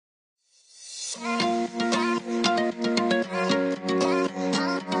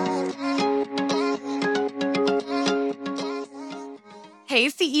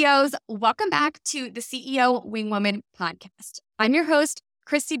CEOs, welcome back to the CEO Wingwoman podcast. I'm your host,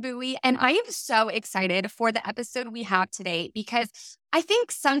 Christy Bowie, and I am so excited for the episode we have today because I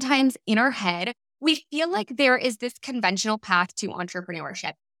think sometimes in our head, we feel like there is this conventional path to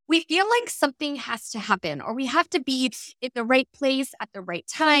entrepreneurship. We feel like something has to happen or we have to be in the right place at the right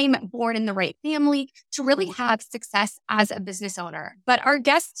time, born in the right family to really have success as a business owner. But our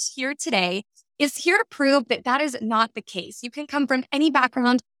guest here today is here to prove that that is not the case. You can come from any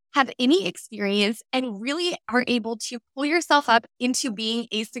background, have any experience, and really are able to pull yourself up into being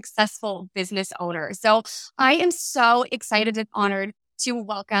a successful business owner. So I am so excited and honored to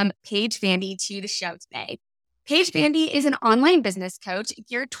welcome Paige Vandy to the show today. Paige Vandy is an online business coach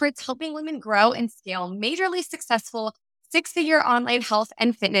geared towards helping women grow and scale majorly successful six-figure online health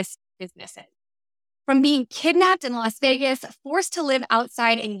and fitness businesses. From being kidnapped in Las Vegas, forced to live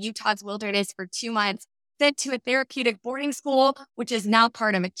outside in Utah's wilderness for 2 months, sent to a therapeutic boarding school, which is now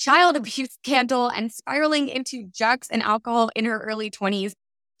part of a child abuse scandal, and spiraling into drugs and alcohol in her early 20s,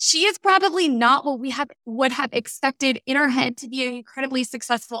 she is probably not what we would have expected in her head to be an incredibly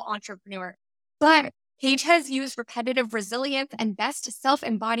successful entrepreneur. But Paige has used repetitive resilience and best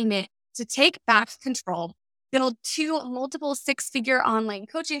self-embodiment to take back control, build 2 multiple six-figure online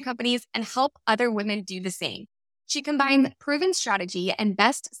coaching companies, and help other women do the same. She combines proven strategy and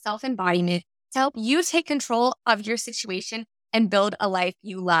best self-embodiment to help you take control of your situation and build a life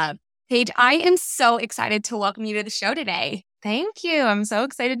you love. Paige, I am so excited to welcome you to the show today. Thank you. I'm so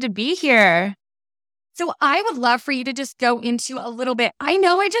excited to be here. So I would love for you to just go into a little bit. I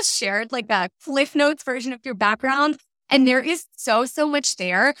know I just shared like a Cliff Notes version of your background, and there is so much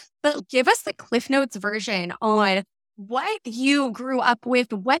there, but give us the Cliff Notes version on what you grew up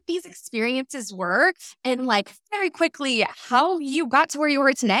with, what these experiences were, and like very quickly, how you got to where you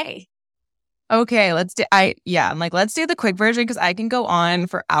were today. Okay, let's do the quick version because I can go on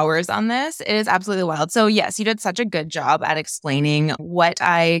for hours on this. It is absolutely wild. So yes, you did such a good job at explaining what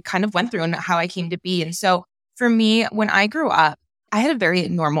I kind of went through and how I came to be. And so for me, when I grew up, I had a very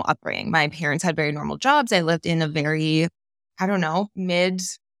normal upbringing. My parents had very normal jobs. I lived in a very,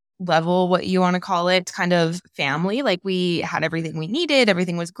 mid-level, what you want to call it, kind of family. Like we had everything we needed.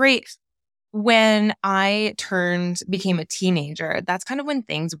 Everything was great. When I became a teenager, that's kind of when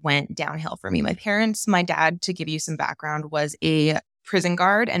things went downhill for me. My dad, to give you some background, was a prison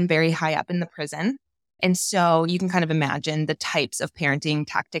guard and very high up in the prison. And so you can kind of imagine the types of parenting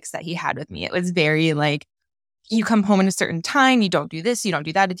tactics that he had with me. It was very like, you come home at a certain time, you don't do this, you don't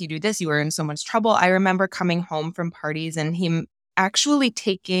do that. If you do this, you are in so much trouble. I remember coming home from parties and him actually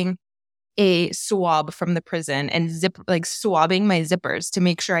taking a swab from the prison and swabbing my zippers to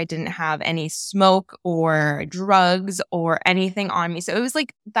make sure I didn't have any smoke or drugs or anything on me. So it was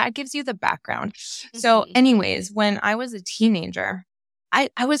like, that gives you the background. Mm-hmm. So anyways, when I was a teenager, I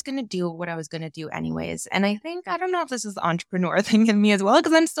was going to do what I was going to do anyways. And I don't know if this is the entrepreneur thing in me as well,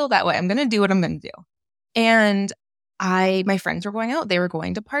 because I'm still that way. I'm going to do what I'm going to do. And my friends were going out. They were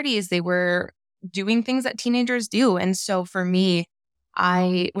going to parties. They were doing things that teenagers do. And so for me,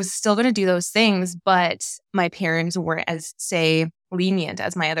 I was still going to do those things, but my parents weren't as, lenient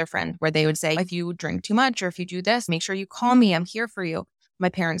as my other friend, where they would say, if you drink too much or if you do this, make sure you call me. I'm here for you. My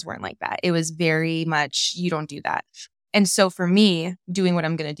parents weren't like that. It was very much, you don't do that. And so for me, doing what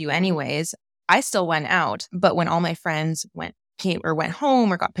I'm going to do anyways, I still went out. But when all my friends went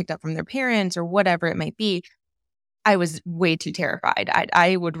home or got picked up from their parents or whatever it might be, I was way too terrified.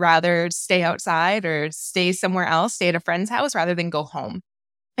 I would rather stay outside or stay somewhere else, stay at a friend's house rather than go home.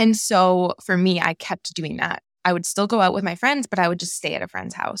 And so for me, I kept doing that. I would still go out with my friends, but I would just stay at a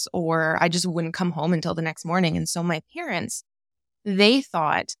friend's house or I just wouldn't come home until the next morning. And so my parents, they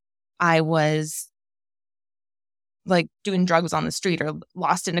thought I was like doing drugs on the street or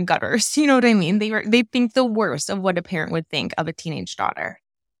lost in the gutters. You know what I mean? They think the worst of what a parent would think of a teenage daughter.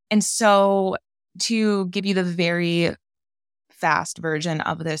 And so to give you the very fast version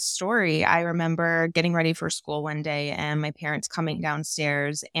of this story, I remember getting ready for school one day and my parents coming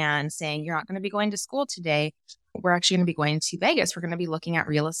downstairs and saying, "You're not going to be going to school today. We're actually going to be going to Vegas. We're going to be looking at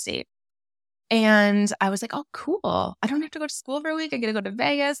real estate." And I was like, "Oh, cool. I don't have to go to school for a week. I get to go to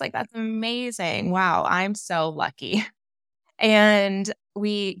Vegas. Like, that's amazing. Wow, I'm so lucky." And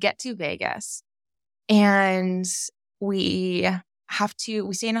we get to Vegas and we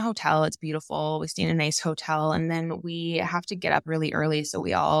stay in a hotel. It's beautiful. We stay in a nice hotel. And then we have to get up really early. So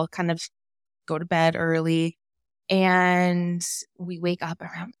we all kind of go to bed early and we wake up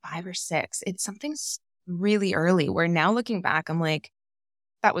around 5 or 6. It's something really early where now looking back, I'm like,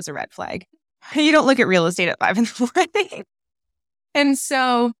 that was a red flag. You don't look at real estate at 5 in the morning. And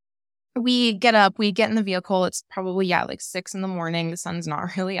so we get up, we get in the vehicle. It's probably, like 6 in the morning. The sun's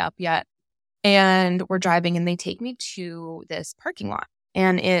not really up yet. And we're driving and they take me to this parking lot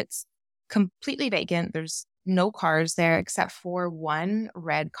and it's completely vacant. There's no cars there except for one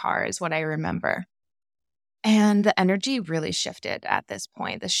red car is what I remember. And the energy really shifted at this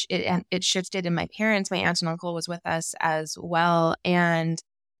point. It shifted in my parents. My aunt and uncle was with us as well. And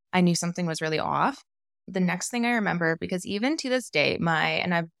I knew something was really off. The next thing I remember, because even to this day,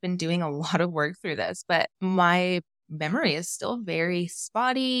 and I've been doing a lot of work through this, but my memory is still very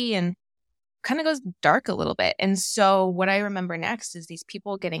spotty and kind of goes dark a little bit. And so what I remember next is these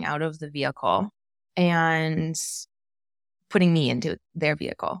people getting out of the vehicle and putting me into their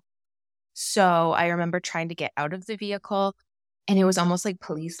vehicle. So I remember trying to get out of the vehicle and it was almost like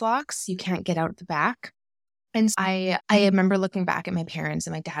police locks. You can't get out the back. And so I remember looking back at my parents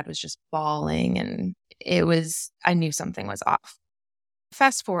and my dad was just bawling and I knew something was off.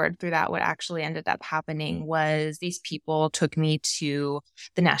 Fast forward through that, what actually ended up happening was these people took me to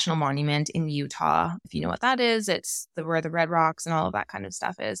the National Monument in Utah. If you know what that is, it's where the Red Rocks and all of that kind of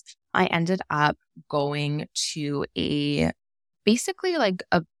stuff is. I ended up going to basically like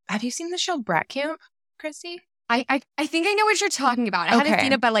have you seen the show Brat Camp, Christy? I think I know what you're talking about. I haven't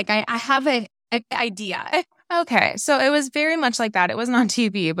seen it, but like I have an idea. Okay. So it was very much like that. It wasn't on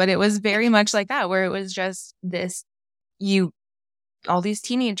TV, but it was very much like that, where it was just all these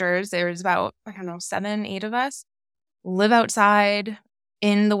teenagers, there was about, 7, 8 of us, live outside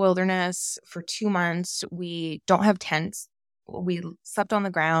in the wilderness for 2 months. We don't have tents. We slept on the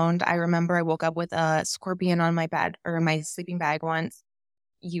ground. I remember I woke up with a scorpion on my bed or my sleeping bag once.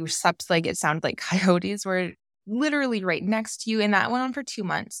 You slept it sounded like coyotes were literally right next to you. And that went on for 2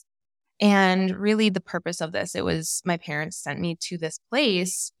 months. And really the purpose of this, it was my parents sent me to this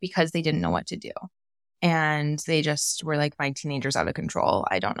place because they didn't know what to do. And they just were like, my teenager's out of control.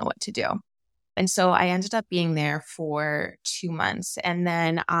 I don't know what to do. And so I ended up being there for 2 months. And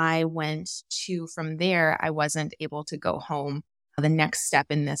then from there, I wasn't able to go home. The next step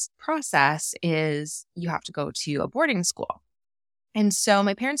in this process is you have to go to a boarding school. And so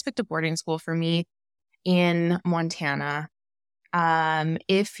my parents picked a boarding school for me in Montana.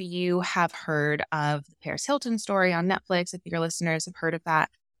 If you have heard of the Paris Hilton story on Netflix, if your listeners have heard of that,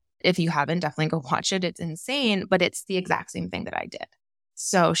 if you haven't, definitely go watch it. It's insane, but it's the exact same thing that I did.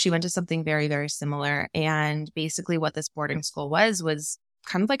 So she went to something very, very similar. And basically what this boarding school was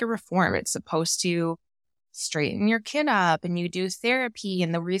kind of like a reform. It's supposed to straighten your kid up and you do therapy.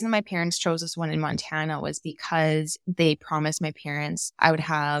 And the reason my parents chose this one in Montana was because they promised my parents I would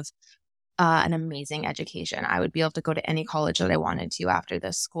have an amazing education. I would be able to go to any college that I wanted to after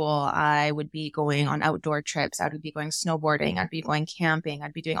this school. I would be going on outdoor trips. I would be going snowboarding. I'd be going camping.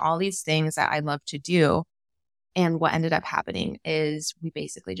 I'd be doing all these things that I love to do. And what ended up happening is we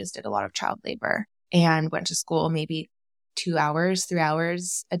basically just did a lot of child labor and went to school maybe 2 hours, 3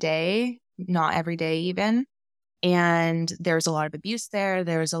 hours a day, not every day even. And there's a lot of abuse there.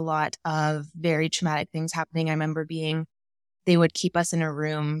 There's a lot of very traumatic things happening. I remember they would keep us in a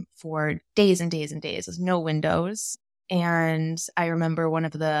room for days and days and days with no windows. And I remember one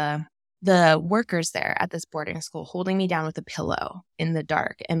of the workers there at this boarding school holding me down with a pillow in the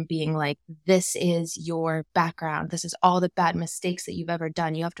dark and being like, this is your background. This is all the bad mistakes that you've ever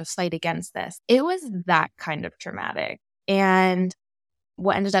done. You have to fight against this. It was that kind of traumatic. And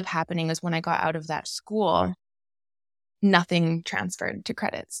what ended up happening is when I got out of that school, nothing transferred to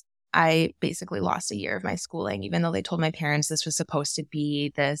credits. I basically lost a year of my schooling, even though they told my parents this was supposed to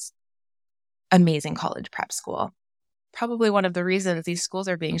be this amazing college prep school. Probably one of the reasons these schools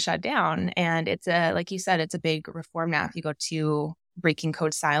are being shut down. And it's like you said, it's a big reform now. If you go to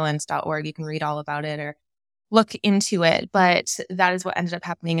breakingcodesilence.org, you can read all about it or look into it. But that is what ended up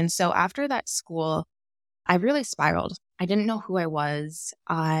happening. And so after that school, I really spiraled. I didn't know who I was.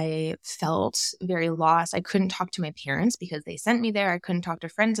 I felt very lost. I couldn't talk to my parents because they sent me there. I couldn't talk to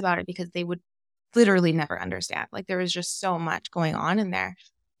friends about it because they would literally never understand. Like there was just so much going on in there.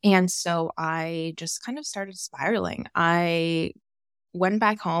 And so I just kind of started spiraling. I went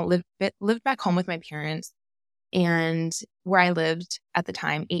back home, lived back home with my parents. And where I lived at the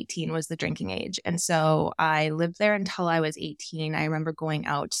time, 18 was the drinking age. And so I lived there until I was 18. I remember going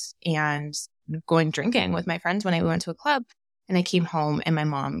out and going drinking with my friends when I went to a club. And I came home and my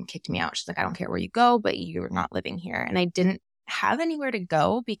mom kicked me out. She's like, I don't care where you go, but you're not living here. And I didn't have anywhere to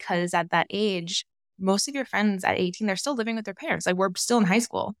go because at that age, most of your friends at 18, they're still living with their parents. Like we're still in high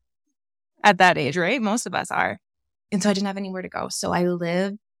school at that age, right? Most of us are. And so I didn't have anywhere to go. So I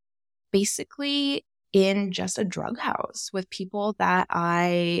lived basically in just a drug house with people that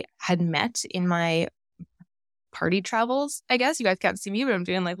I had met in my party travels, I guess. You guys can't see me, but I'm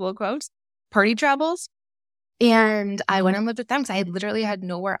doing like little quotes. Party travels. And I went and lived with them because I literally had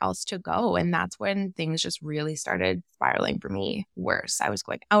nowhere else to go. And that's when things just really started spiraling for me worse. I was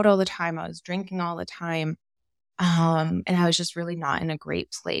going out all the time. I was drinking all the time. And I was just really not in a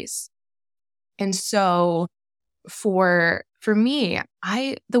great place. And so for me,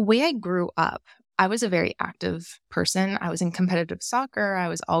 the way I grew up, I was a very active person. I was in competitive soccer. I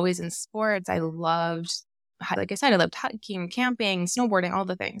was always in sports. I loved, like I said, I loved hiking, camping, snowboarding, all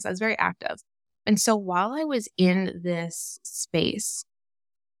the things. I was very active. And so while I was in this space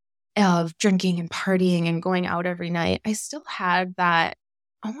of drinking and partying and going out every night, I still had that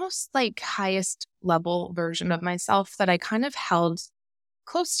almost like highest level version of myself that I kind of held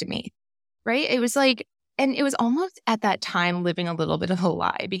close to me, right? It was like, and it was almost at that time living a little bit of a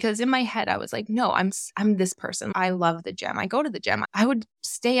lie, because in my head I was like, no, I'm this person. I love the gym. I go to the gym. I would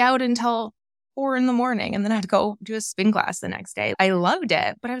stay out until 4 a.m. and then I'd go do a spin class the next day. I loved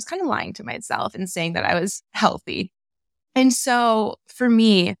it, but I was kind of lying to myself and saying that I was healthy. And so for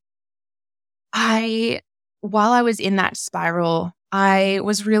me, while I was in that spiral, I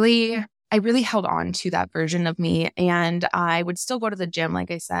really held on to that version of me, and I would still go to the gym.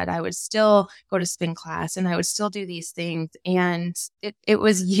 Like I said, I would still go to spin class and I would still do these things. And it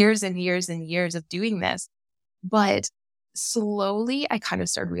was years and years and years of doing this. But slowly I kind of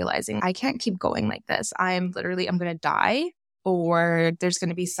started realizing I can't keep going like this. I'm going to die, or there's going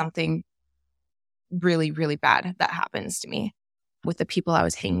to be something really, really bad that happens to me with the people I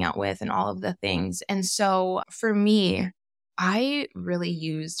was hanging out with and all of the things. And so for me, I really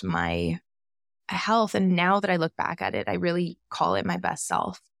used my health. And now that I look back at it, I really call it my best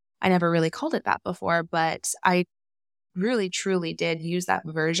self. I never really called it that before, but I really, truly did use that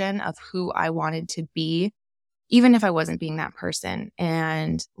version of who I wanted to be, even if I wasn't being that person.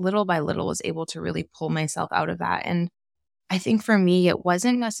 And little by little was able to really pull myself out of that. And I think for me, it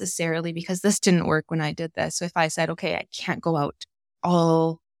wasn't necessarily because this didn't work when I did this. So if I said, okay, I can't go out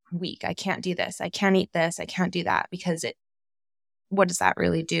all week, I can't do this, I can't eat this, I can't do that, because what does that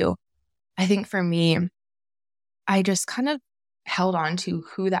really do? I think for me, I just kind of held on to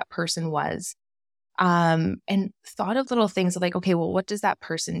who that person was, and thought of little things like, okay, well, what does that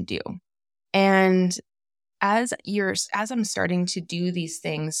person do? And as I'm starting to do these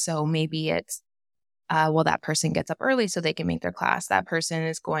things, so maybe it's, well, that person gets up early so they can make their class. That person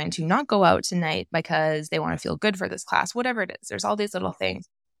is going to not go out tonight because they want to feel good for this class, whatever it is. There's all these little things.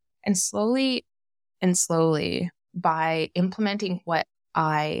 And slowly, by implementing what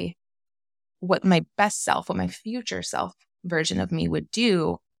my best self, what my future self version of me would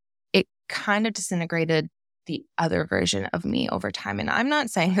do, it kind of disintegrated the other version of me over time. And I'm not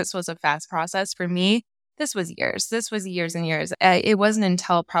saying this was a fast process. For me, this was years. This was years and years. It wasn't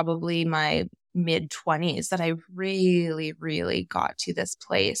until probably my mid-20s that I really, really got to this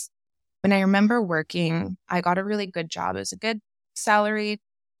place. When I remember working, I got a really good job. It was a good salary,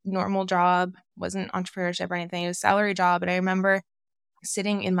 normal job. Wasn't entrepreneurship or anything. It was a salary job. And I remember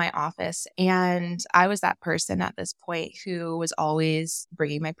sitting in my office, and I was that person at this point who was always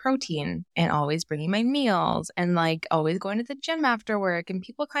bringing my protein and always bringing my meals and like always going to the gym after work. And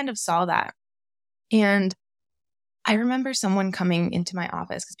people kind of saw that. And I remember someone coming into my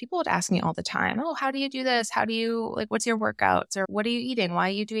office, because people would ask me all the time, oh, how do you do this? How do you, like, what's your workouts? Or what are you eating? Why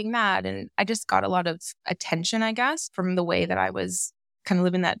are you doing that? And I just got a lot of attention, I guess, from the way that I was kind of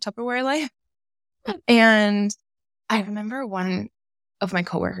living that Tupperware life. And I remember one of my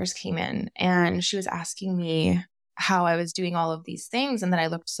coworkers came in and she was asking me how I was doing all of these things and that I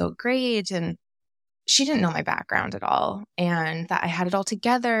looked so great. And she didn't know my background at all and that I had it all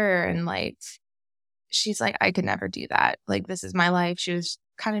together. And like, she's like, I could never do that. Like, this is my life. She was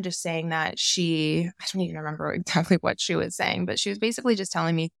kind of just saying that I don't even remember exactly what she was saying, but she was basically just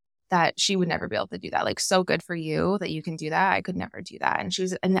telling me that she would never be able to do that. Like, so good for you that you can do that. I could never do that. And she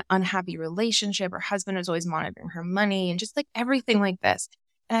was in an unhappy relationship. Her husband was always monitoring her money and just like everything like this.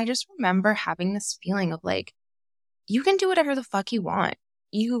 And I just remember having this feeling of like, you can do whatever the fuck you want.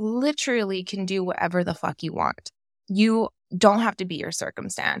 You literally can do whatever the fuck you want. You don't have to be your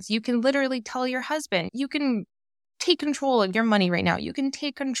circumstance. You can literally tell your husband, you can take control of your money right now. You can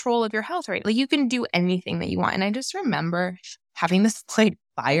take control of your health right now. Like, you can do anything that you want. And I just remember having this like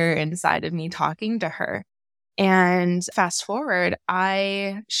fire inside of me talking to her. And fast forward,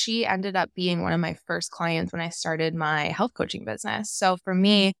 she ended up being one of my first clients when I started my health coaching business. So for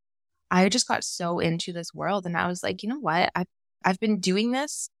me, I just got so into this world and I was like, you know what? I've been doing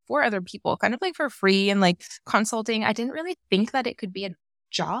this for other people, kind of like for free and like consulting. I didn't really think that it could be a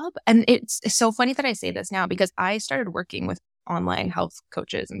job. And it's so funny that I say this now because I started working with online health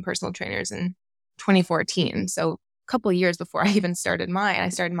coaches and personal trainers and 2014. So a couple of years before I even started mine. I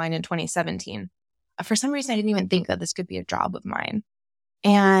started mine in 2017. For some reason, I didn't even think that this could be a job of mine.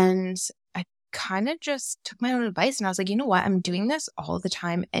 And I kind of just took my own advice and I was like, you know what? I'm doing this all the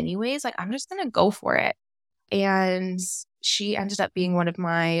time anyways. Like, I'm just going to go for it. And she ended up being one of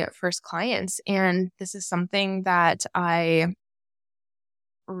my first clients. And this is something that I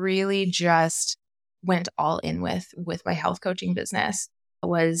really just went all in with my health coaching business.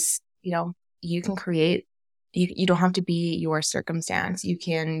 Was, you can create, you don't have to be your circumstance. You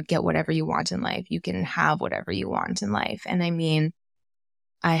can get whatever you want in life. You can have whatever you want in life. And I mean,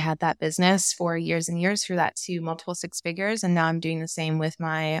 I had that business for years and years, through that to multiple six figures. And now I'm doing the same with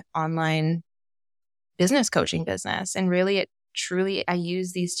my online business coaching business. And really, I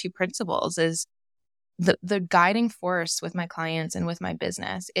use these two principles as the guiding force with my clients and with my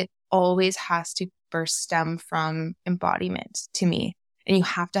business. It always has to first stem from embodiment to me. And you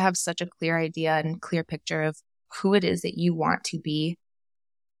have to have such a clear idea and clear picture of who it is that you want to be,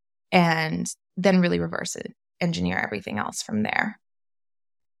 and then really reverse it, engineer everything else from there.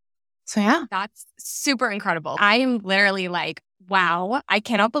 So yeah. That's super incredible. I am literally like, wow, I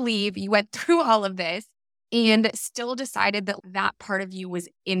cannot believe you went through all of this and still decided that that part of you was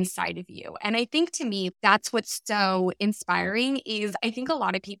inside of you. And I think, to me, that's what's so inspiring. Is I think a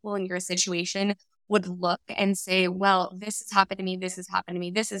lot of people in your situation would look and say, well, this has happened to me, this has happened to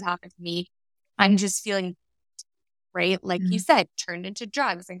me, this has happened to me. I'm just feeling, right? Like you said, turned into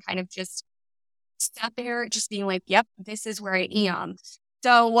drugs and kind of just sat there just being like, yep, this is where I am.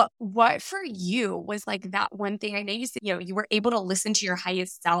 So what for you was like that one thing? I know you said, you were able to listen to your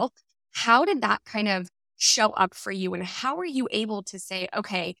highest self. How did that kind of show up for you? And how were you able to say,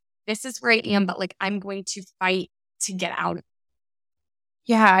 okay, this is where I am, but like, I'm going to fight to get out of it?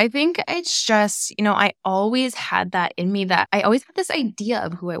 Yeah, I think it's just, I always had that in me, that I always had this idea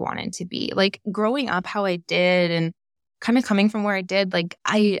of who I wanted to be. Like growing up how I did and kind of coming from where I did, like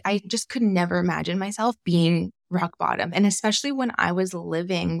I just could never imagine myself being rock bottom. And especially when I was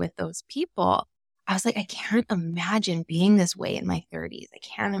living with those people, I was like, I can't imagine being this way in my 30s. I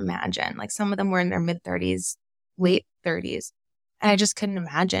can't imagine. Like some of them were in their mid 30s, late 30s. And I just couldn't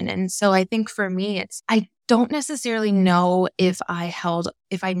imagine. And so I think for me, I don't necessarily know if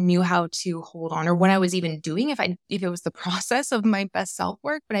I knew how to hold on, or what I was even doing, if it was the process of my best self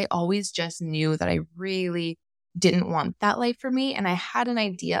work, but I always just knew that I really didn't want that life for me. And I had an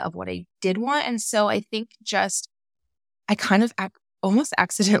idea of what I did want. And so I think I kind of almost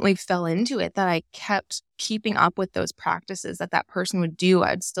accidentally fell into it, that I kept keeping up with those practices that person would do.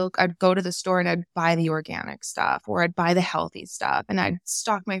 I'd go to the store and I'd buy the organic stuff, or I'd buy the healthy stuff, and I'd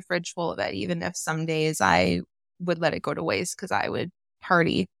stock my fridge full of it, even if some days I would let it go to waste because I would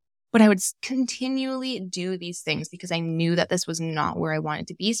party. But I would continually do these things because I knew that this was not where I wanted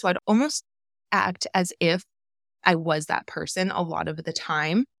to be. So I'd almost act as if I was that person a lot of the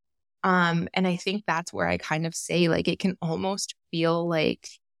time. And I think that's where I kind of say, like, it can almost feel like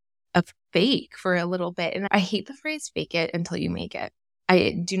a fake for a little bit. And I hate the phrase fake it until you make it.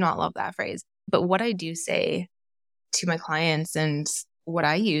 I do not love that phrase. But what I do say to my clients and what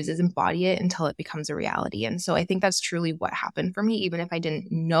I use is embody it until it becomes a reality. And so I think that's truly what happened for me, even if I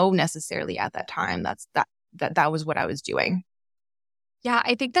didn't know necessarily at that time that was what I was doing. Yeah,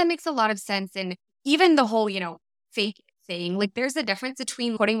 I think that makes a lot of sense. And even the whole, fake thing, like there's a difference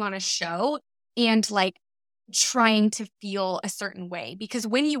between putting on a show and like trying to feel a certain way. Because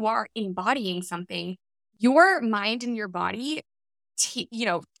when you are embodying something, your mind and your body,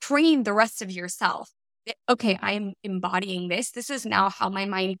 train the rest of yourself. Okay, I am embodying this. This is now how my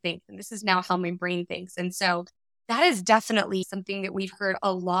mind thinks, and this is now how my brain thinks. And so that is definitely something that we've heard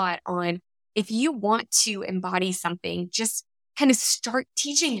a lot on. If you want to embody something, just kind of start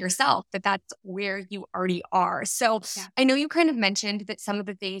teaching yourself that that's where you already are. So yeah. I know you kind of mentioned that some of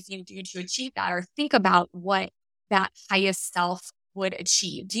the things you do to achieve that, or think about what that highest self would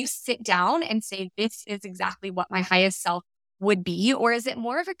achieve. Do you sit down and say, this is exactly what my highest self would be? Or is it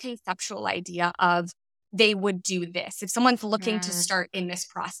more of a conceptual idea of they would do this? If someone's looking to start in this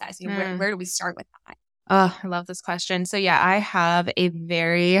process, where do we start with that? Oh, I love this question. So yeah, I have a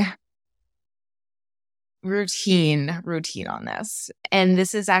very routine on this. And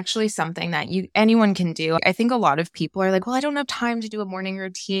this is actually something that anyone can do. I think a lot of people are like, well, I don't have time to do a morning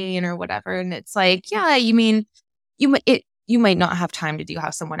routine or whatever. And it's like, yeah, you mean, you might not have time to do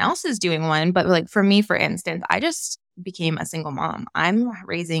how someone else is doing one. But like for me, for instance, I just became a single mom. I'm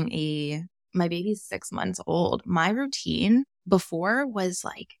raising my baby's 6 months old. My routine before was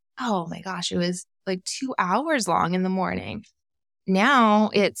like, oh my gosh, it was like 2 hours long in the morning. Now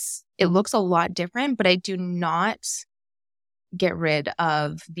it looks a lot different, but I do not get rid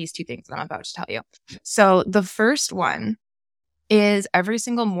of these two things that I'm about to tell you. So the first one is every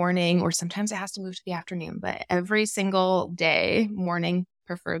single morning, or sometimes it has to move to the afternoon, but every single day, morning,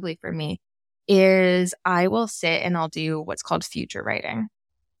 preferably for me, is I will sit and I'll do what's called future writing.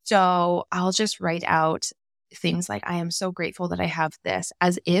 So I'll just write out things like, I am so grateful that I have this,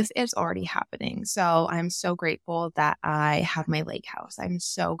 as if it's already happening. So I'm so grateful that I have my lake house. I'm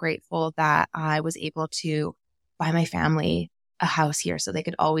so grateful that I was able to buy my family a house here so they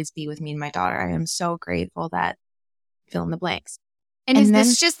could always be with me and my daughter. I am so grateful that fill in the blanks. And is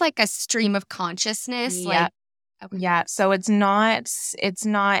this just like a stream of consciousness? Yeah. Okay. Yeah. So it's not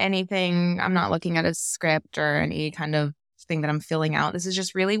anything, I'm not looking at a script or any kind of thing that I'm filling out. This is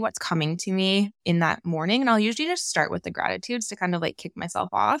just really what's coming to me in that morning. And I'll usually just start with the gratitudes to kind of like kick myself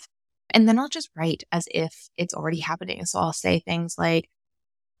off. And then I'll just write as if it's already happening. So I'll say things like,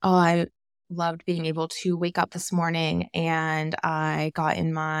 oh, I loved being able to wake up this morning and I got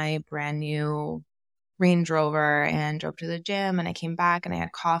in my brand new Range Rover and drove to the gym, and I came back and I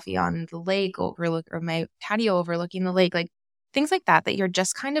had coffee on the lake or my patio overlooking the lake, like things like that you're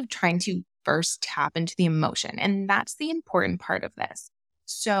just kind of trying to first tap into the emotion. And that's the important part of this.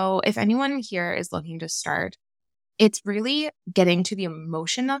 So if anyone here is looking to start, it's really getting to the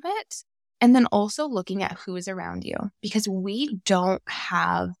emotion of it and then also looking at who is around you, because we don't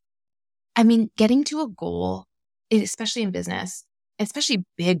have, getting to a goal, especially in business, especially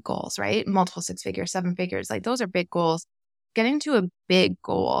big goals, right? Multiple 6 figures, 7 figures, like those are big goals. Getting to a big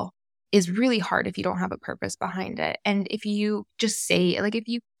goal is really hard if you don't have a purpose behind it. And if you just say, like, if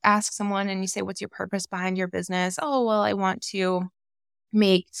you ask someone and you say, what's your purpose behind your business? Oh, well, I want to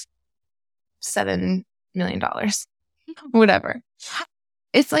make $7 million, whatever.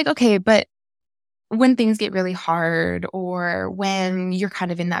 It's like, okay, but when things get really hard or when you're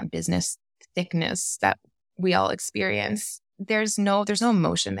kind of in that business thickness that we all experience, there's no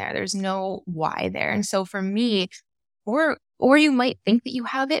emotion there. There's no why there. And so for me, or you might think that you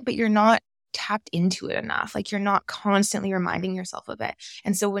have it, but you're not tapped into it enough. Like you're not constantly reminding yourself of it.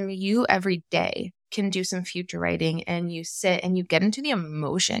 And so when you every day can do some future writing and you sit and you get into the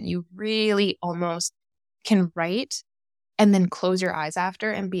emotion, you really almost can write and then close your eyes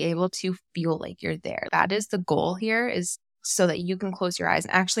after and be able to feel like you're there. That is the goal here, is so that you can close your eyes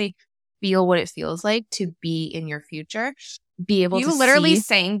and actually feel what it feels like to be in your future. Be able to You literally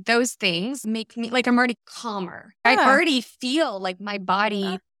saying those things make me like I'm already calmer. Yeah. I already feel like my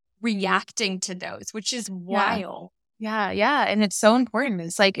body reacting to those, which is wild. Yeah. And it's so important.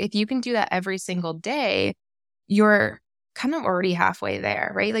 It's like if you can do that every single day, you're kind of already halfway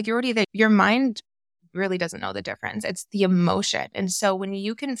there, right? Like you're already there. Your mind really doesn't know the difference. It's the emotion. And so when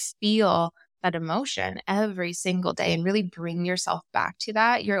you can feel that emotion every single day and really bring yourself back to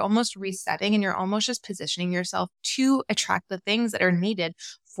that, you're almost resetting and you're almost just positioning yourself to attract the things that are needed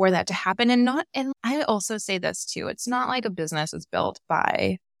for that to happen. And I also say this too, it's not like a business is built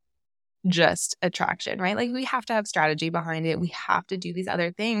by just attraction, right? Like we have to have strategy behind it. We have to do these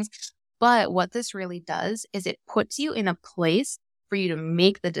other things. But what this really does is it puts you in a place for you to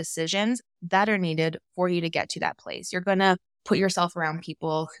make the decisions that are needed for you to get to that place. You're going to put yourself around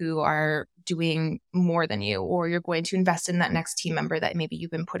people who are doing more than you, or you're going to invest in that next team member that maybe you've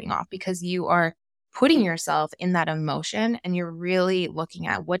been putting off because you are putting yourself in that emotion and you're really looking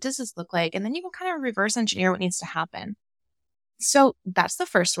at what does this look like? And then you can kind of reverse engineer what needs to happen. So that's the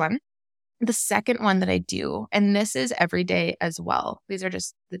first one. The second one that I do, and this is every day as well, these are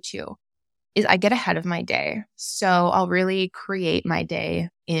just the two, is I get ahead of my day. So I'll really create my day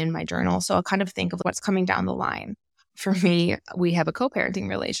in my journal. So I'll kind of think of what's coming down the line. For me, we have a co-parenting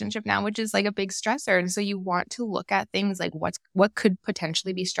relationship now, which is like a big stressor. And so you want to look at things like what could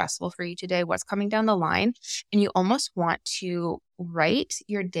potentially be stressful for you today, what's coming down the line. And you almost want to write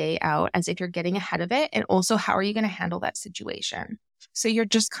your day out as if you're getting ahead of it. And also, how are you going to handle that situation? So you're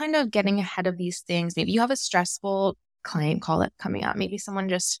just kind of getting ahead of these things. Maybe you have a stressful client call it coming up. Maybe someone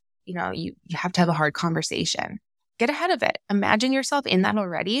just, you have to have a hard conversation. Get ahead of it. Imagine yourself in that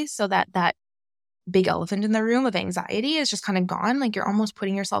already so that big elephant in the room of anxiety is just kind of gone. Like you're almost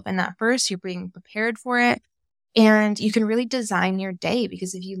putting yourself in that first. You're being prepared for it. And you can really design your day,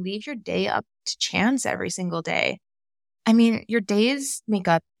 because if you leave your day up to chance every single day, your days make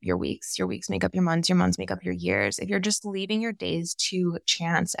up your weeks make up your months make up your years. If you're just leaving your days to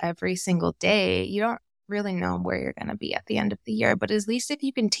chance every single day, you don't really know where you're going to be at the end of the year. But at least if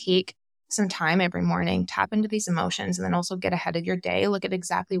you can take some time every morning, tap into these emotions, and then also get ahead of your day, look at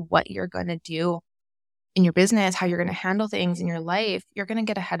exactly what you're going to do in your business, how you're going to handle things in your life, you're going to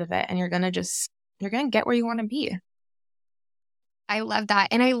get ahead of it and you're going to get where you want to be. I love that.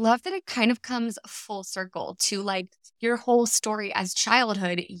 And I love that it kind of comes full circle to like your whole story as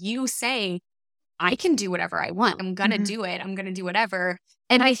childhood, you saying, I can do whatever I want. I'm going to do it. I'm going to do whatever.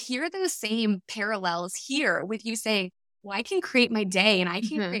 And I hear those same parallels here with you saying, well, I can create my day and I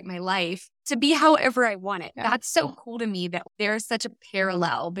can create my life to be however I want it. Yeah. That's so cool to me that there's such a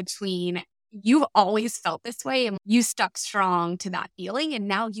parallel between you've always felt this way and you stuck strong to that feeling. And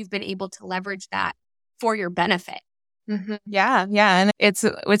now you've been able to leverage that for your benefit. Yeah. And it's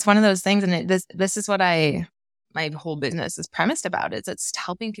one of those things. And this is what my whole business is premised about. It's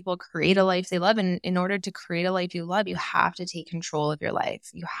helping people create a life they love. And in order to create a life you love, you have to take control of your life.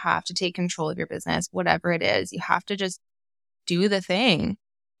 You have to take control of your business, whatever it is. You have to just do the thing.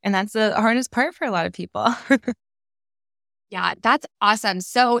 And that's the hardest part for a lot of people. Yeah, that's awesome.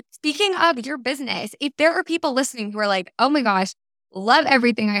 So speaking of your business, if there are people listening who are like, oh my gosh, love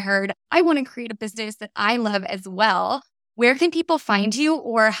everything I heard. I want to create a business that I love as well. Where can people find you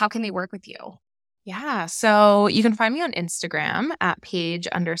or how can they work with you? Yeah. So you can find me on Instagram at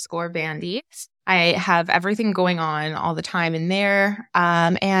Paige_Vandy. I have everything going on all the time in there.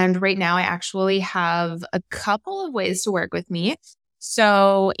 And right now I actually have a couple of ways to work with me.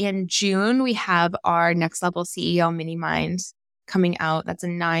 So in June, we have our Next Level CEO Mini Mind coming out. That's a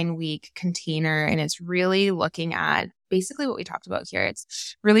 9-week container. And it's really looking at basically what we talked about here.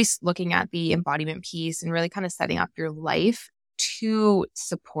 It's really looking at the embodiment piece and really kind of setting up your life to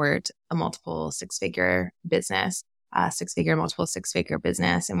support a multiple six-figure business, multiple six-figure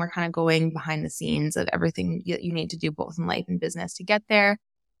business. And we're kind of going behind the scenes of everything you need to do both in life and business to get there.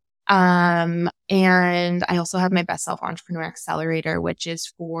 And I also have my Best Self Entrepreneur Accelerator, which is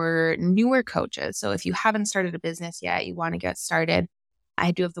for newer coaches. So if you haven't started a business yet, you want to get started,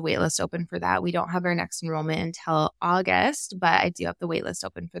 I do have the waitlist open for that. We don't have our next enrollment until August, but I do have the waitlist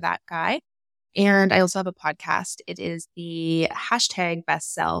open for that guy. And I also have a podcast. It is the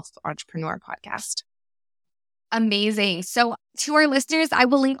 #Best Self Entrepreneur podcast. Amazing. So to our listeners, I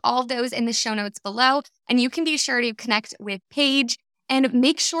will link all of those in the show notes below. And you can be sure to connect with Paige and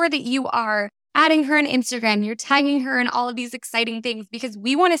make sure that you are adding her on Instagram. You're tagging her in all of these exciting things because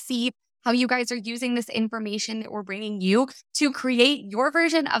we want to see how you guys are using this information that we're bringing you to create your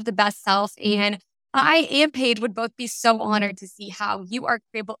version of the best self. And I and Paige would both be so honored to see how you are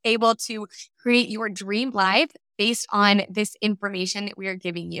able to create your dream life based on this information that we are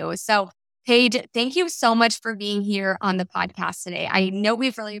giving you. So Paige, thank you so much for being here on the podcast today. I know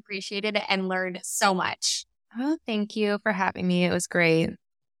we've really appreciated it and learned so much. Oh, thank you for having me. It was great.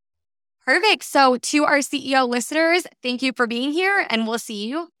 Perfect. So to our CEO listeners, thank you for being here and we'll see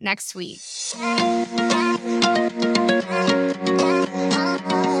you next week.